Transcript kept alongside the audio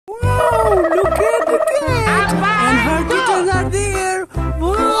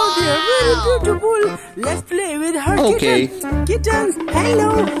Okay. Kittens, hello.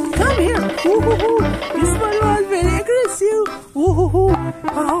 Come here. This one was very aggressive.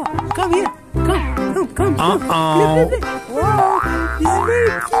 Come here. Come. Wow, this is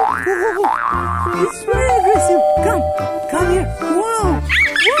very cute. It's very aggressive. Come here. Wow.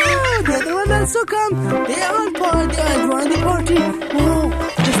 The other one also come. They all join the party. Wow.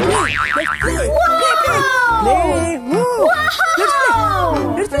 Let's play. Play. Whoa.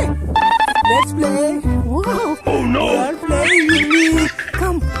 Let's play. Wow. Oh no. You are playing with me.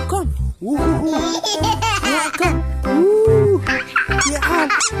 Come. Yeah, come. Yeah,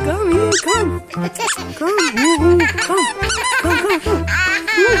 come here, come. Come.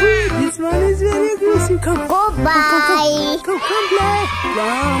 This one is very aggressive. Come. Goodbye. Come, play.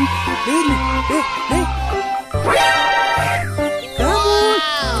 Play.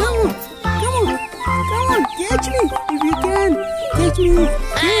 Come on. Catch me if you can. Catch me.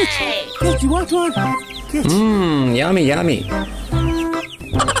 Catch. What one? Catch. Yummy.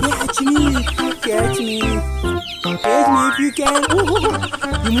 Catch me if you can.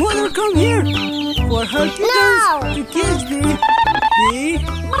 Your mother come here for her kittens to catch me.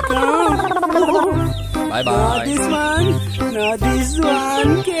 Come. Bye. Not this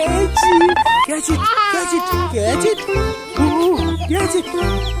one. Catch it. Catch it. Catch it.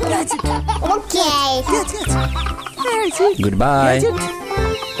 Okay. Catch it. Goodbye.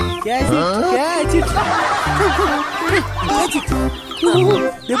 Catch it.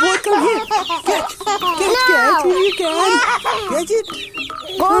 They both come here. Catch if you can. Catch it.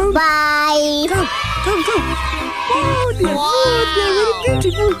 Goodbye. Come. Oh, they're very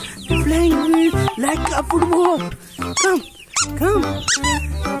beautiful. They're flying away like a football. Come.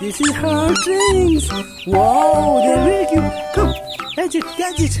 This is her strings. Wow, they're very cute. Come, catch it.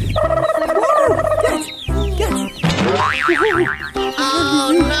 Whoa, catch.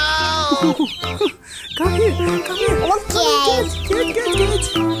 Oh no. Come here. Okay. Catch.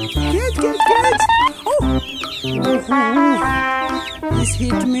 Oh. This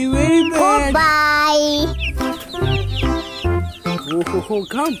hit me very bad. Goodbye.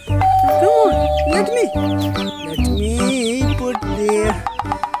 Come on. Let me put there.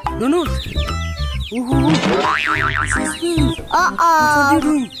 No. This is good. What are you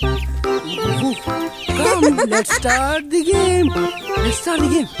doing? Come, let's start the game. No.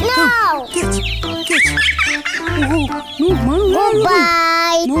 Come, catch. No, Manu,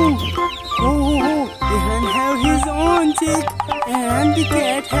 Goodbye. No. The hen have his own chick, and the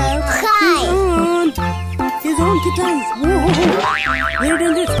cat have his own kittens. Very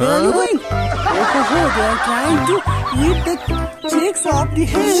dangerous. Where are you going? They are trying to eat the chicks of the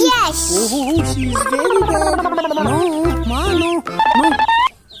hen. Yes. She's very bad. No.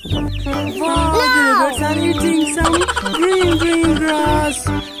 Wow, the rabbits are eating some green grass.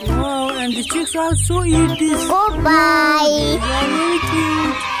 Wow, and the chicks also eat this. Goodbye. They are very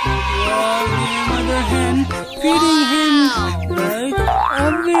cute. Wow, the mother hen feeding him like a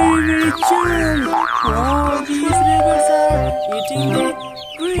very child. Wow, these rabbits are eating the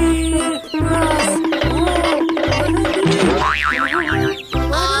green grass.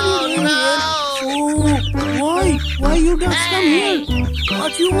 Why you ducks come here?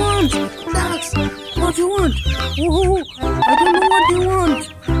 What you want? Ducks, what you want? I don't know what you want.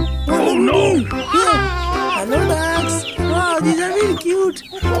 What are you doing? Here. Hello, ducks. Wow, these are very cute.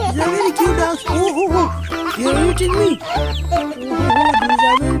 Ducks. You're eating me. These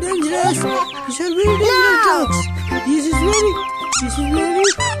are very dangerous. Ducks. This is very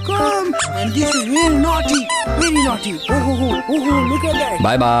calm. And this is very naughty. Look at that.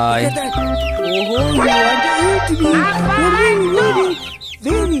 Bye. Look at that. You want to eat me. You're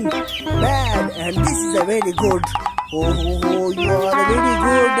very bad. And this is a very good. You are a very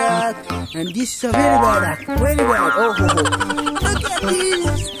good duck. And this is a very bad duck. Very bad. Look at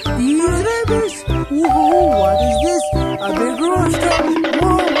these rabbits. What is this? A big roaster.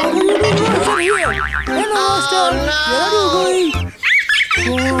 What are you doing, roaster, here? Hello, roaster. Where are you going?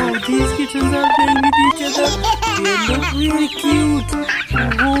 Wow, these kittens are playing with each other. They look really cute.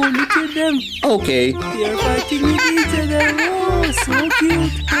 Look at them. Okay. They are fighting with each other. So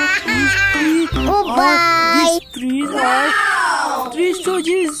cute. These three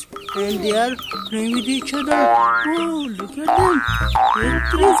stooges. And they are playing with each other. Look at them. They are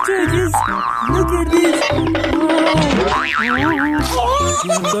three stooges. Look at this.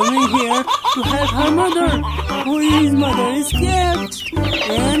 She's coming here to help her mother. His mother is kept.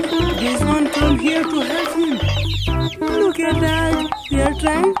 And this one come here to help him. Look at that. They are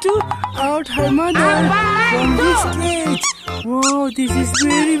trying to out her mother from this cage. Wow, this is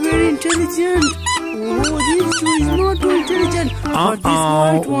very intelligent. These Lucu is not too intelligent, but this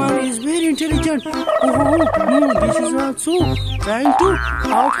white one is very intelligent. This is also trying to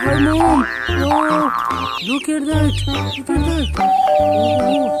out her mom. Oh, look at that. Look at that.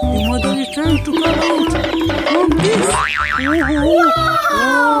 The mother is trying to come out from this.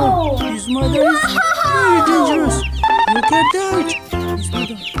 His mother is very dangerous. Look at that. His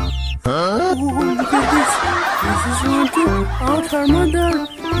mother. Look at this. This is going to out her mother.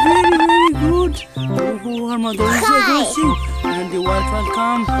 Very, very good. Her mother is aggressive. And the white one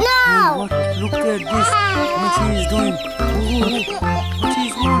come. No. Look at this. What he is doing. What he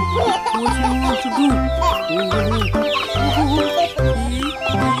want to do. He is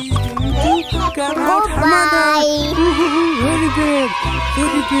going to come out her mother. Very good.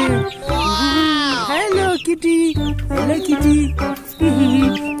 Very good. Hello, kitty. Hello, kitty.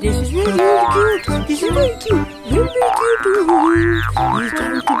 This is very, very cute. This is very cute. Very, very cute. He's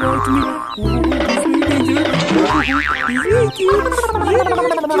trying to bite me. He's very dangerous. He's very cute. Very, very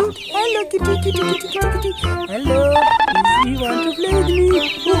cute. Hello, kitty, kitty, kitty, kitty, kitty. Hello. He wants to play with me.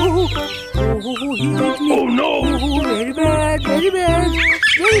 He bit me. Oh no! Very bad, very bad.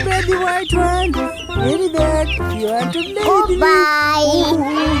 Very bad, the white one. Very bad. You want to play with me. Bye.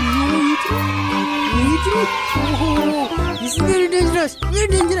 This is very dangerous. Very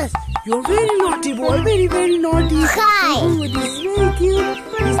dangerous. You're very naughty boy. Very, very naughty. Hi. This is very cute.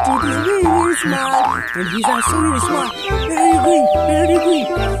 His teeth is very, very smart. And he's also very smart. Where are you going? Where are you going?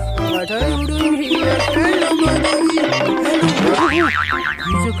 What are you doing here? Hello, mother. Hello.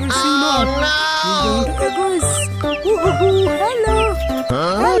 He's aggressive now. He's going to aggress. Hello.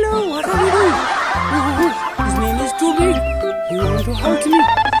 Hello. What are you doing? His name is too big. He wants to hurt me.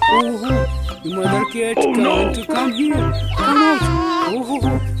 The mother cat can't to come here. Come out.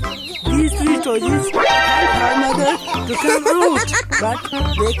 These three toys help her mother to come out. But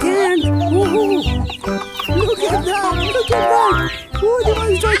they can't. Look at that. Look at that. The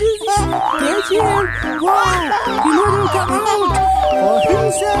mother toys catch him. Wow. The mother come out for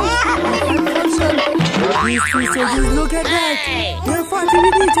himself and herself. These three toys, look at that. They're fighting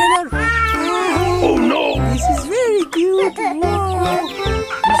with each other. Oh no! This is very cute. Wow.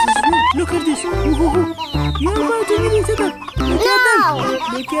 Look at this. You're fighting with each other. Look at them.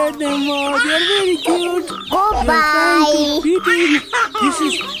 Look at them. Wow, they're very cute. Bye. This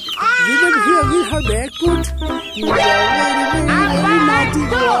is even here with her back foot. You are very, very naughty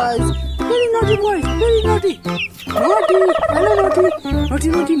boys. Very naughty boys. Very naughty. Naughty. Hello, naughty. Naughty,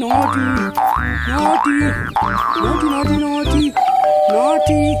 naughty, naughty. Naughty. Naughty, naughty, naughty.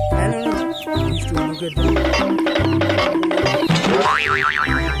 Naughty. Hello, naughty. These two, look at them.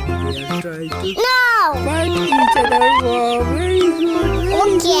 Try to fight each other. Wow, very good. Very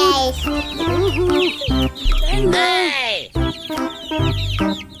good. Hey.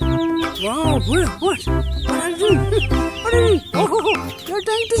 Wow, what? What are you doing? What are you doing? You're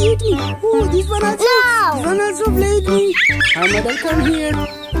trying to eat me. This one also. No. This one also played me. Her mother come here.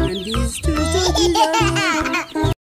 And these two are